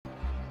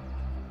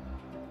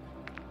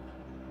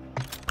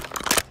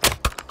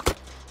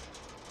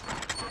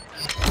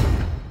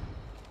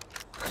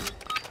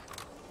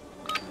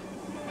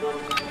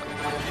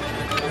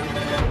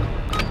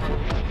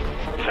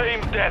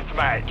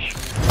match.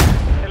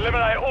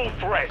 Eliminate all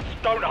threats.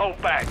 Don't hold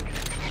back.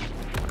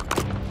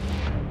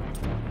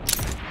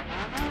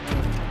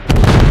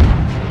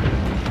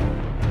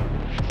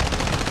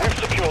 We've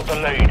secured the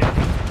lead.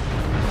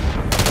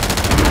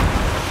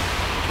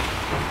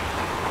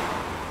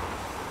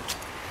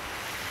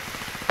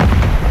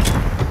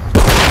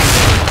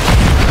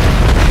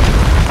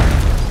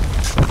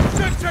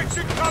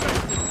 Detection coming!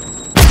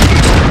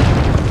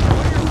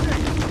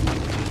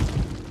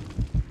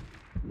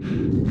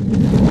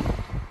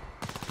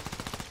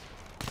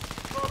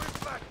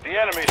 The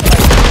enemy's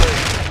taking the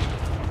lead.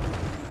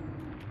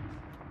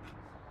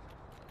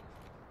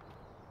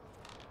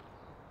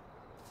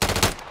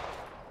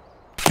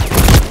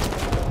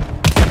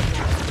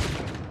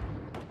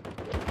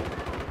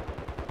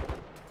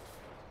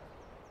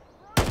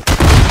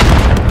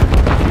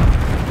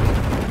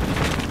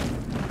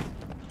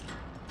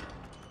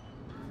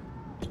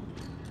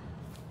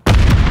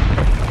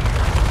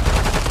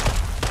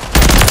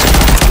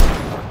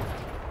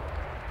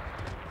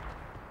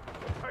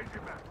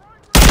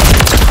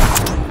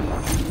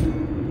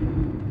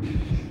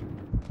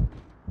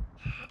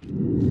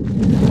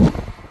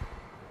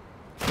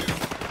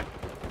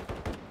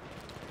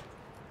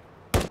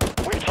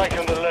 We've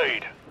taken the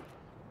lead.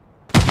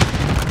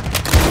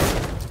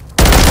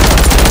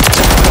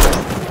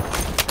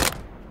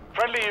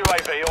 Friendly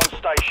UAV on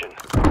station.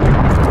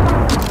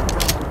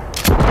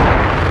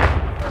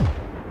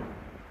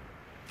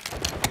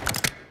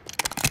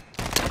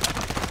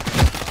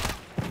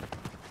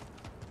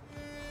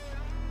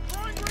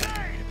 Throwing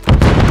grenade!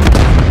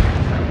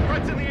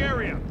 Threats in the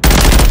area!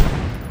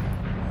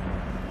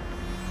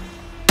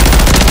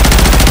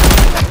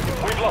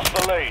 We've lost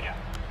the lead.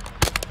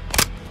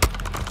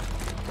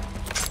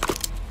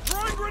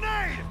 Throwing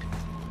grenade!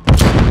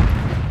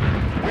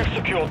 We've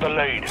secured the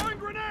lead. Throwing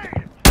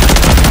grenade!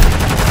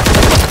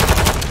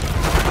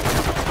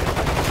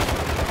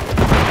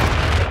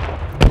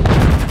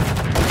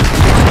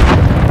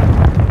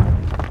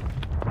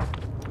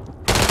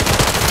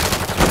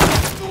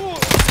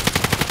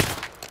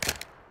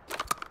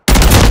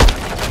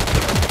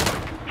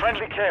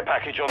 Friendly care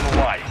package on the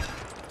way.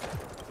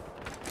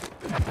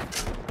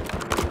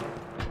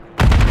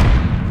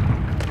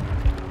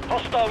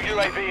 Hostile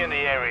UAV in the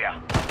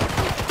area.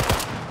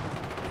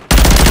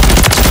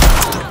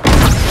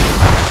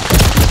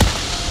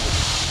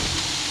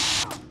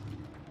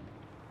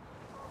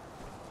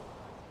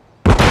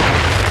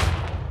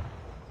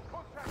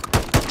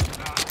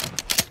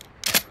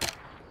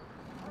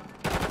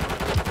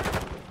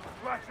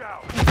 Flash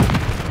out!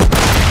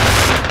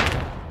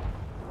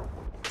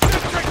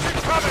 Detection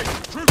coming!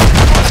 Troops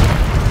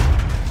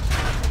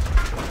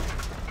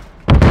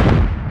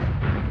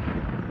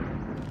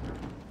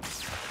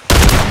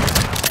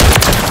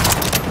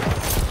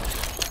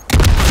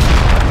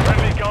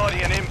Friendly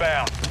Guardian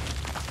inbound.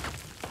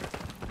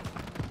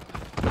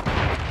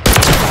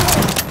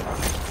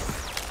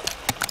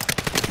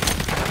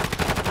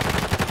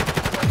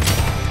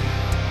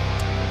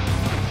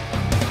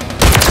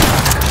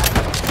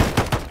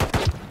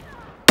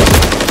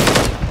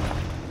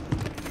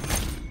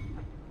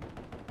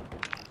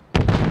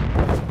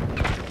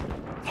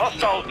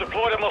 Hostiles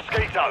deployed a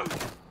Mosquito.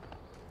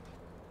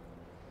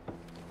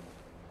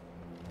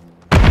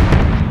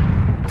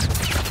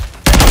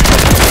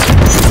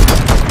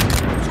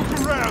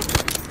 took around!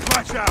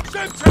 Flash out!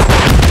 Center!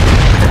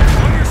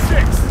 On your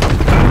six!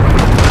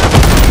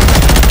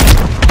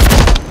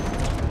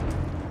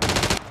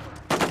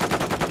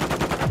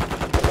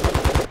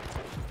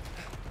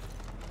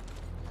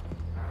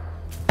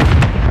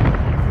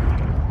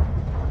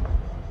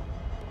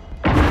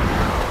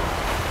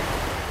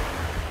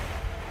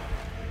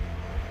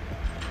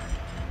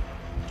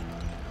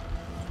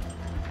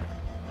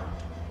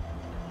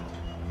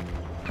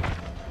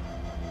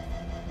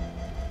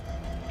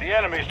 The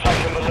enemy's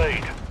taken the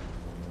lead.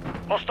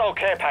 Hostile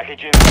care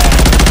package inbound.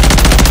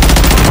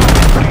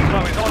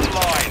 Mosquito is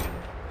online.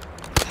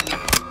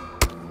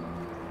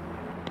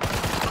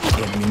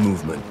 Enemy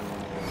movement.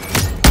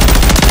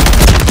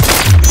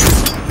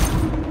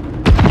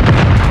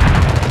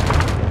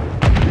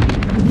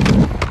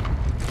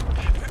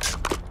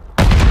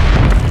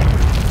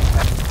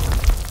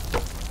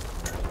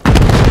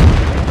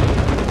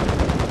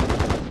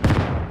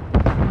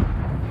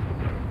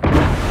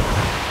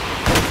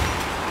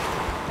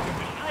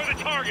 Destroy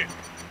the target!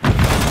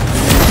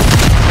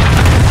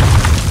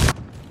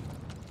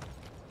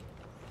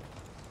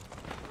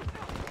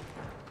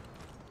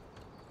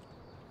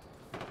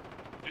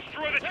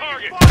 Destroy the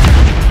target!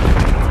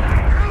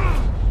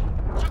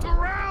 Took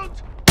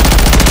around!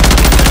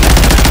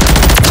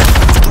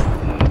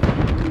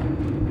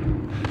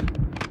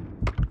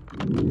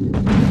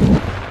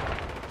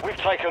 We've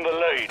taken the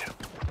lead.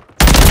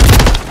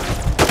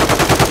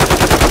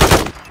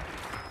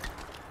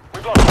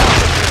 We've lost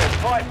target.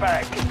 Fight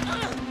back.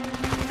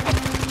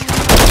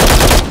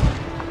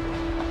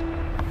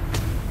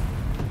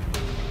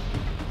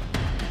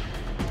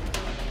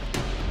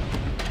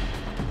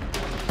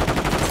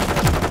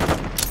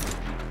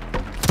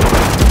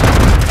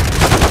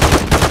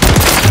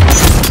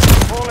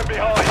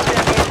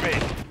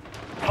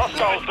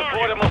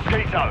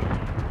 Mosquito.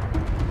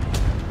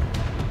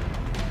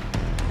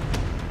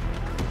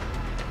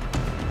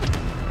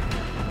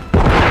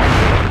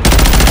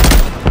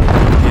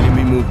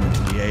 Enemy movement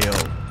in the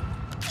AO.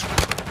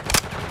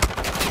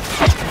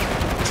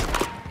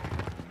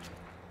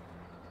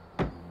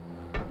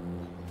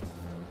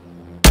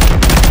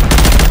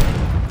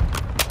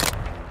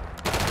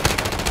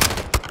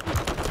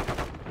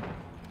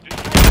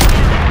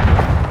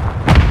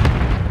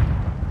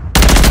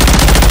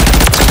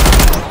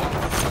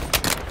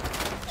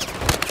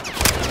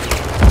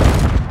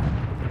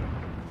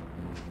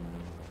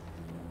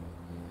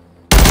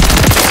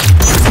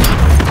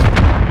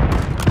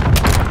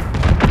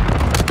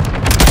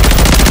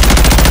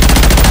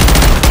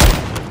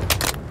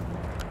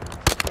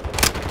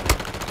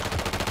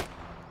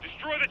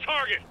 Destroy the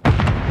target!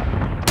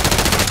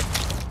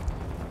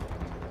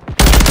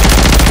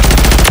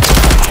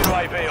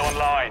 UAV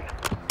online.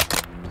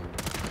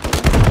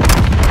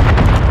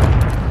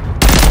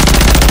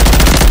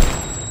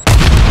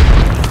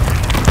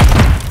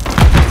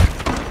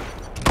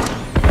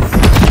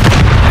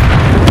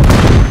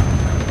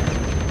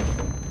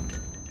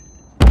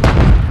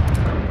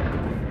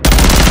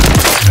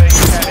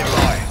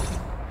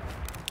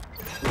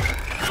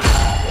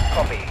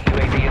 Copy.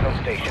 UAV is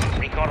on station.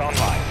 Recon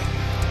online.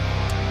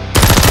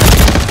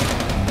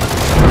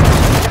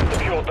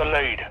 Secured the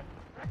lead.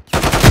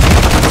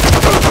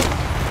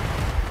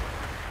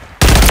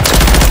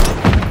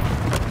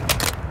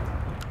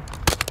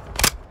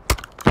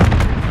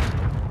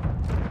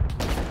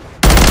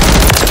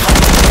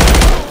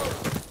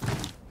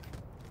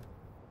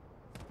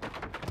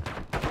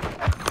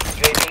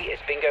 UAV is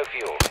bingo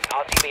fuel.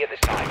 RTB at this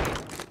time.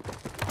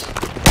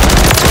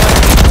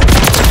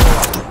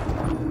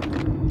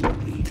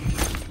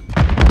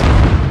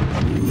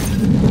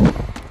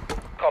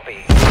 Copy.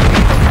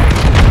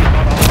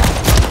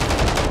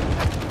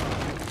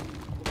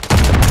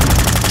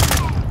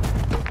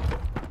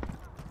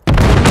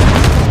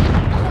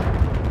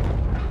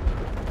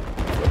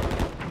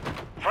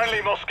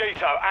 Friendly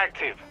Mosquito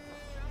active.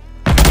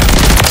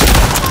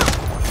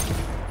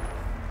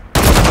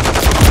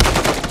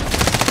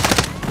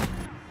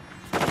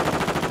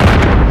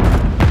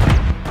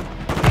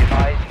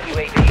 Advised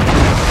UAV.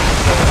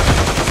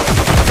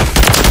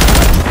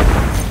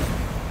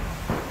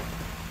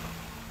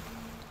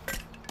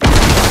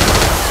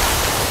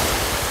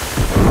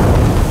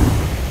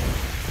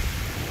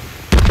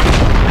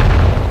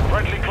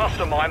 Friendly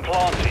cluster mine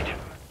planted.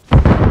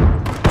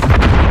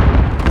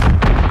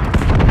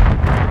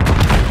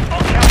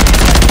 Our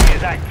counter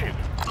is active.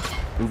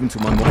 Moving to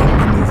my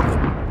enemy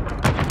movement.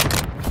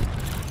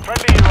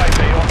 Friendly UAV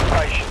on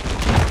station.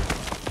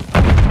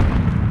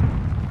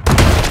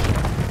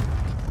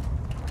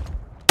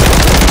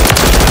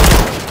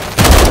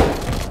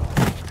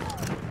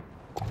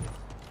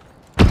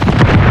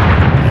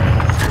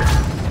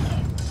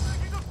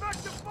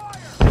 Effective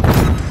fire!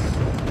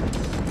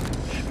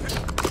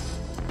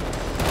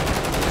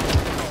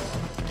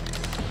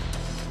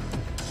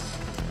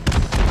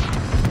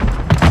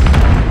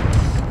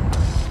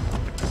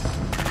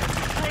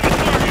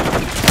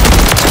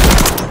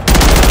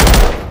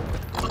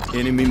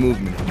 Enemy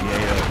movement in the